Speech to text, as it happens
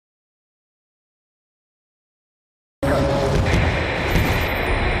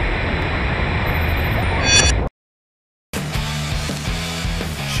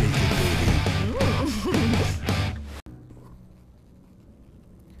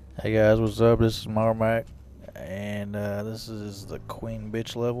Hey guys, what's up? This is Marmac, and this is the Queen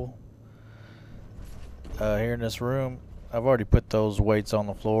Bitch level. Here in this room, I've already put those weights on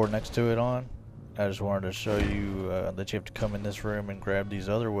the floor next to it on. I just wanted to show you that you have to come in this room and grab these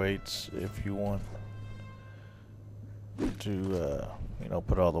other weights if you want to,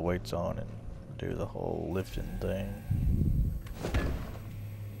 put all the weights on and do the whole lifting thing.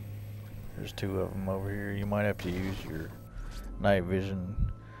 There's two of them over here. You might have to use your night vision.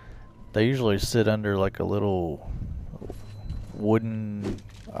 They usually sit under like a little wooden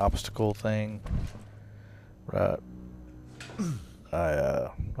obstacle thing. Right. I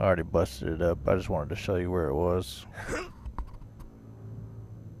already busted it up. I just wanted to show you where it was.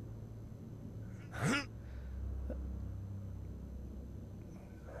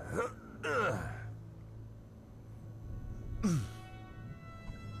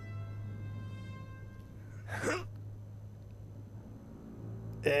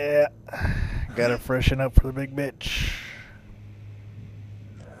 Yeah, gotta freshen up for the big bitch.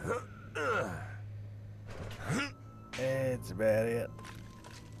 That's about it.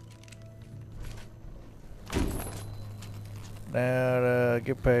 Now to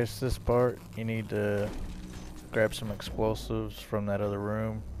get past this part, you need to grab some explosives from that other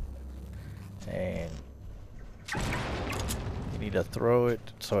room, and you need to throw it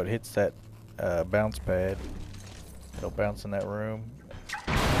so it hits that bounce pad. It'll bounce in that room,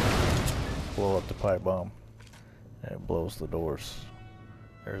 blow up the pipe bomb, and it blows the doors.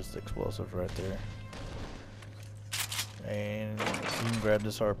 There's the explosive right there. And you can grab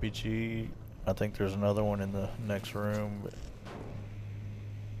this RPG. I think there's another one in the next room, but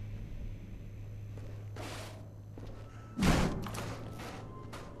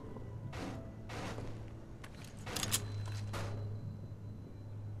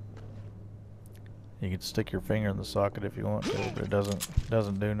you can stick your finger in the socket if you want to, but it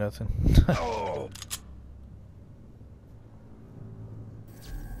doesn't do nothing.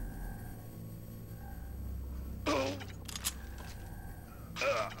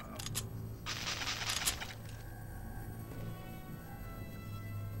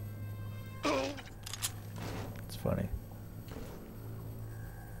 It's funny.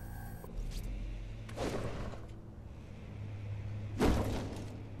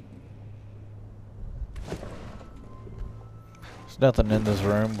 There's nothing in this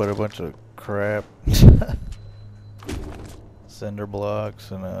room but a bunch of crap. Cinder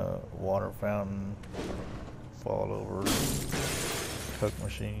blocks and a water fountain, fall over, coke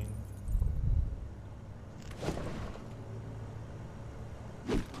machine.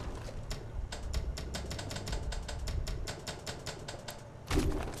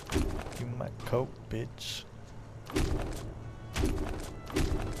 Give me my coke, bitch.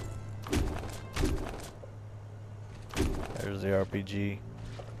 There's the RPG.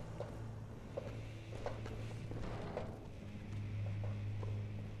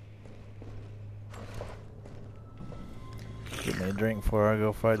 Give me a drink before I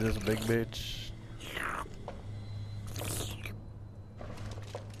go fight this big bitch.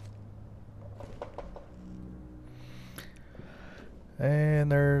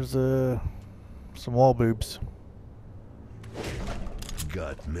 And there's some wall boobs.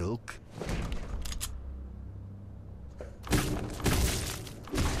 Got milk?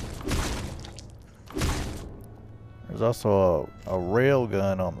 There's also a rail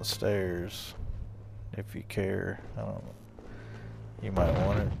gun on the stairs, if you care. I don't know. You might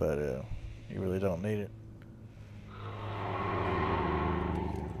want it, but you really don't need it.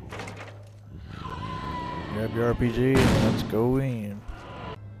 Grab your RPG and let's go in.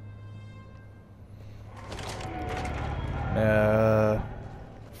 Now,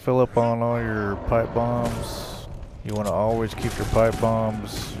 fill up on all your pipe bombs. You want to always keep your pipe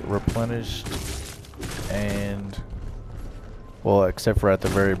bombs replenished, and well, except for at the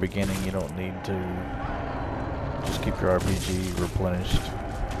very beginning, you don't need to. Just keep your RPG replenished.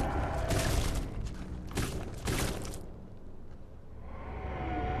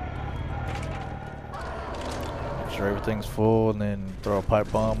 Make sure everything's full, and then throw a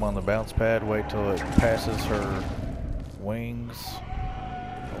pipe bomb on the bounce pad. Wait till it passes her wings,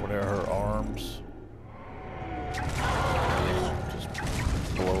 or whatever, her arms. Just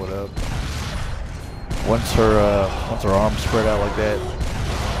blow it up. Once her arms spread out like that,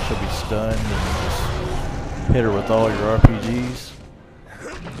 she'll be stunned, and you just hit her with all your RPGs.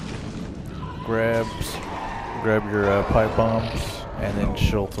 Grab your pipe bombs, and then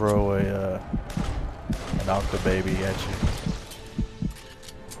she'll throw an octa baby at you,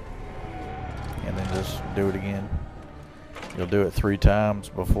 and then just do it again. You'll do it 3 times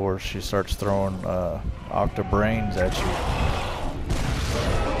before she starts throwing octa brains at you.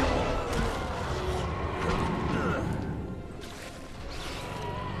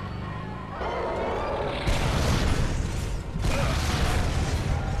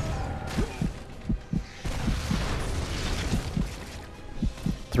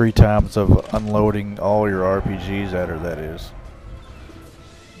 3 times of unloading all your RPGs at her. That is.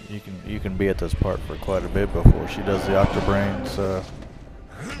 You can be at this part for quite a bit before she does the Octobrains.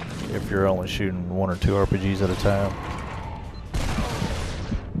 If you're only shooting 1 or 2 RPGs at a time.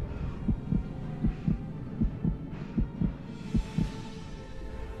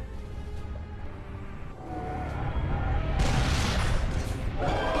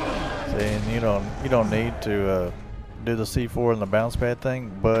 And you don't need to do the C4 and the bounce pad thing,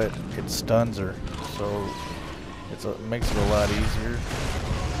 but it stuns her, so it makes it a lot easier.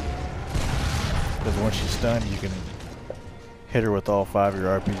 Because when she's stunned, you can hit her with all 5 of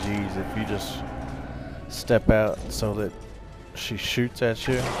your RPGs. If you just step out so that she shoots at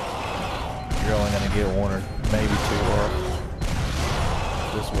you, you're only going to get 1 or maybe 2 off.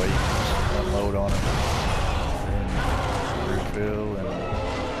 This way you can just unload on her and refill and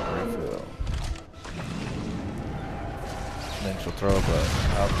refill. And then she'll throw the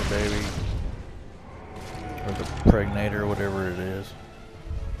Alpha Baby or the Pregnator, whatever it is.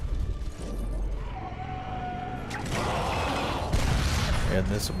 And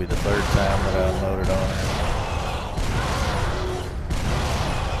this will be the 3rd time that I unloaded on her.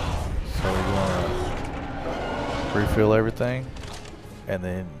 So you want to refill everything, and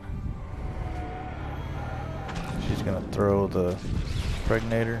then she's going to throw the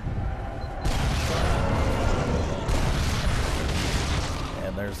Pregnator.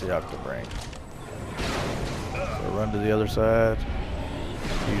 And there's the Octobrain. So run to the other side,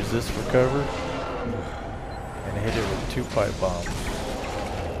 use this for cover, and hit it with 2 pipe bombs.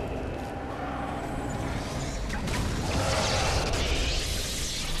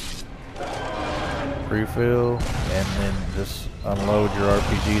 Refill, and then just unload your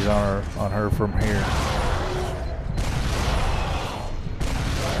RPGs on her from here.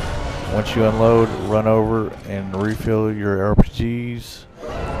 Once you unload, run over and refill your RPGs.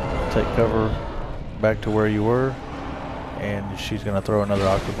 Take cover back to where you were, and she's gonna throw another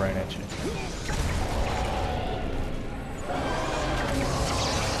Octobrain at you.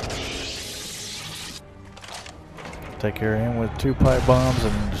 Take care of him with 2 pipe bombs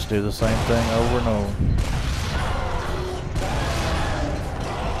and just do the same thing over and over.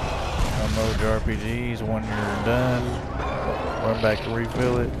 Unload your RPGs. When you're done, run back to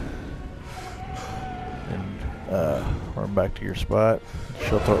refill it. And run back to your spot.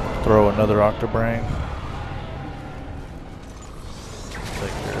 She'll throw another Octobrain.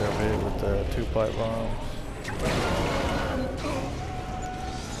 Take care of it with 2 pipe bombs.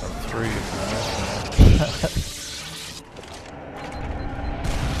 Or 3 if you're missing.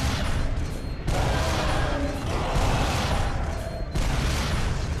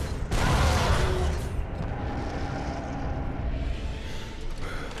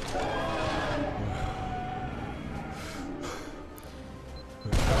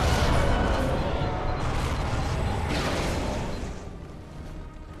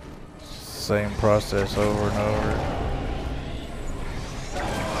 Same process over and over.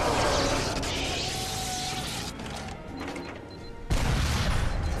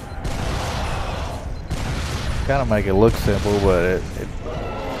 Kind of make it look simple, but it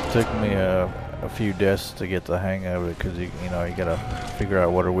took me a few deaths to get the hang of it, because you gotta figure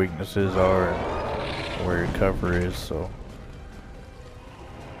out what her weaknesses are and where your cover is. So,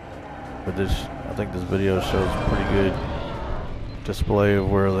 but I think this video shows a pretty good display of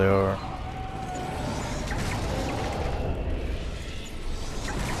where they are.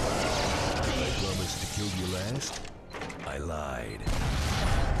 I lied.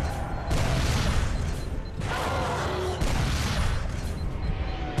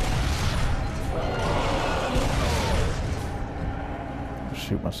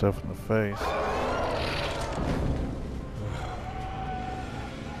 Shoot myself in the face.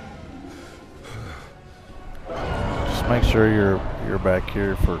 Just make sure you're back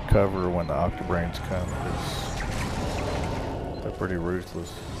here for cover when the Octobrains come, because they're pretty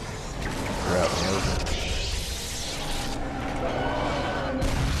ruthless. They're out in the open.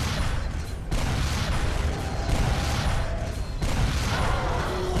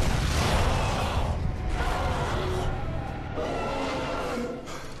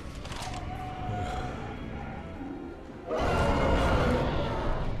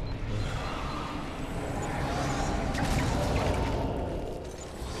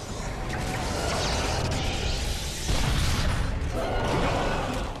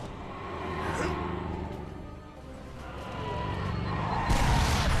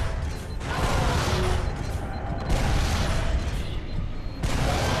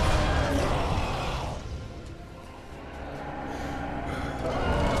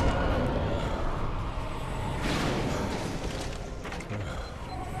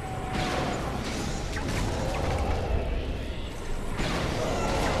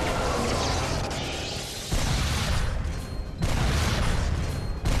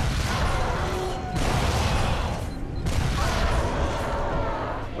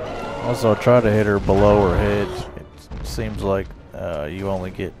 Also, try to hit her below her head. It seems like you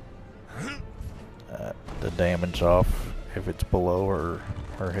only get the damage off if it's below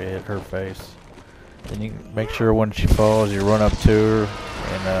her head, her face. Then you make sure when she falls, you run up to her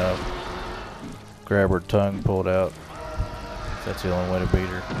and grab her tongue, pull it out. That's the only way to beat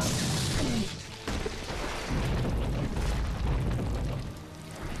her.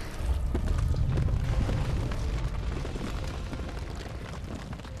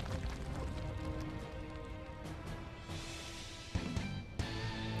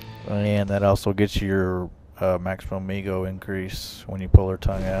 And that also gets you your maximum ego increase when you pull her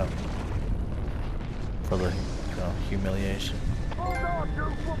tongue out for the humiliation.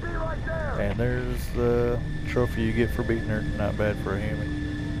 And there's the trophy you get for beating her. Not bad for a human.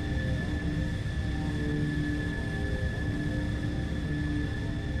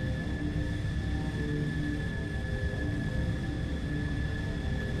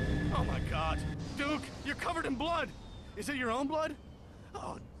 Oh my God, Duke, you're covered in blood. Is it your own blood?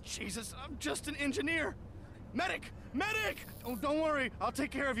 Oh, Jesus, I'm just an engineer. Medic! Medic! Oh, don't worry, I'll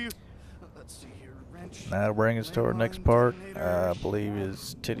take care of you. Let's see here, wrench. That'll bring us to our next part, I believe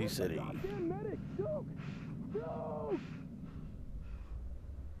is Titty City. Medic, Duke! Duke!